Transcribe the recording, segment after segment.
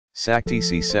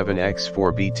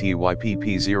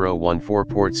SAC-TC7X-4BTYPP-01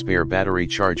 4-port spare battery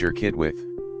charger kit with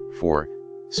 4.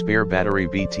 Spare battery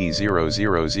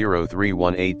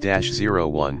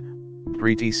BT-000318-01,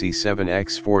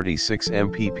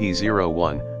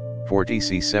 BTRY-TC7X-46MPP-01,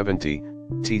 4TC70,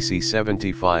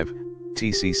 TC75,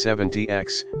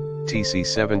 TC70X,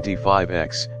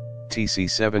 TC75X,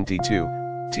 TC72,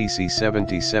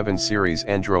 TC77 series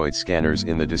Android scanners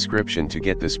in the description to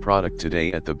get this product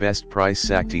today at the best price.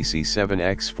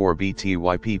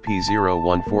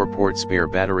 SAC-TC7X-4BTYPP-01 4-port spare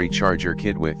battery charger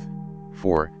kit with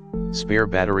 4. Spare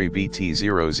battery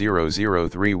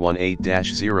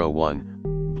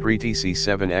BT-000318-01,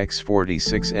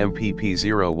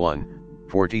 BT-TC7X-46MPP-01,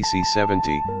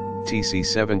 4TC70,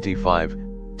 TC75,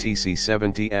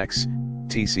 TC70X,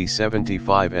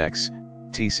 TC75X,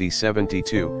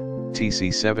 TC72,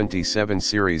 TC77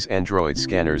 series Android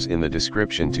scanners in the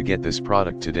description to get this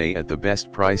product today at the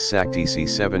best price.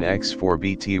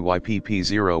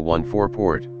 SAC-TC7X-4BTYPP-01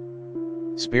 4-port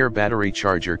spare battery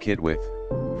charger kit with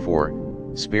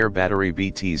 4. Spare battery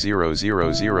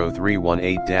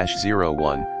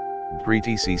BT-000318-01,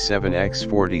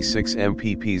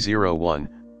 BT-TC7X-46MPP-01,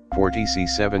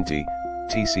 4TC70,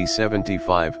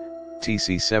 TC75,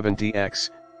 TC70X,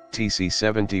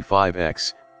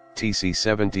 TC75X,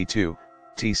 TC72,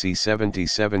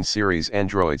 TC77 series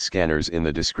Android scanners in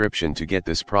the description to get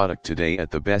this product today at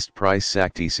the best price.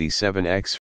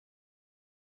 SAC-TC7X